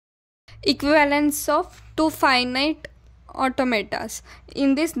Equivalence of two finite automatas.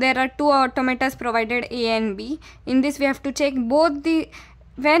 In this there are two automatas provided, A and B. In this we have to check both the,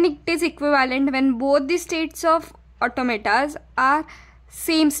 when it is equivalent, when both the states of automatas are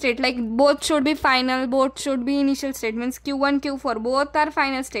same state, like both should be final, both should be initial state, means Q1, Q4 both are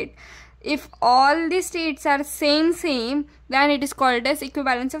final state. If all the states are same, then it is called as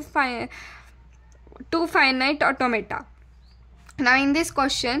equivalence of two finite automata. Now in this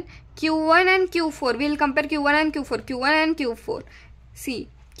question, Q1 and Q4, we will compare Q1 and Q4, Q1 and Q4. See,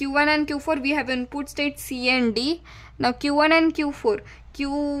 Q1 and Q4 we have input state C and D. Now Q1 and Q4,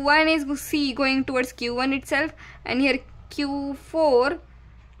 Q1 is C going towards Q1 itself, and here Q4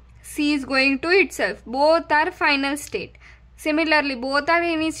 C is going to itself. Both are final state. Similarly, both are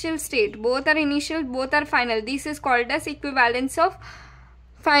initial state, both are initial, both are final. This is called as equivalence of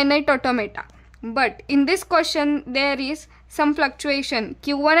finite automata. But in this question there is some fluctuation.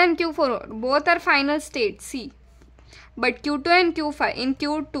 Q1 and Q4 both are final state C, but Q2 and Q5, in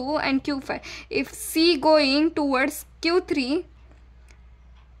Q2 and Q5, if C going towards Q3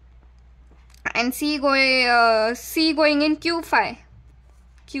 and C going in Q5,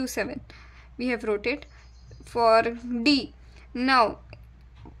 Q7, we have wrote it for D. Now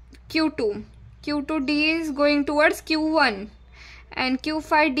Q2 D is going towards Q1 and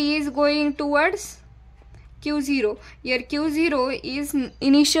Q5 D is going towards Q0. Here Q0 is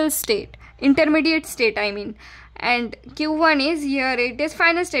initial state, intermediate state I mean, and Q1 is, here it is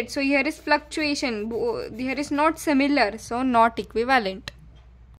final state. So here is fluctuation, here is not similar, so not equivalent.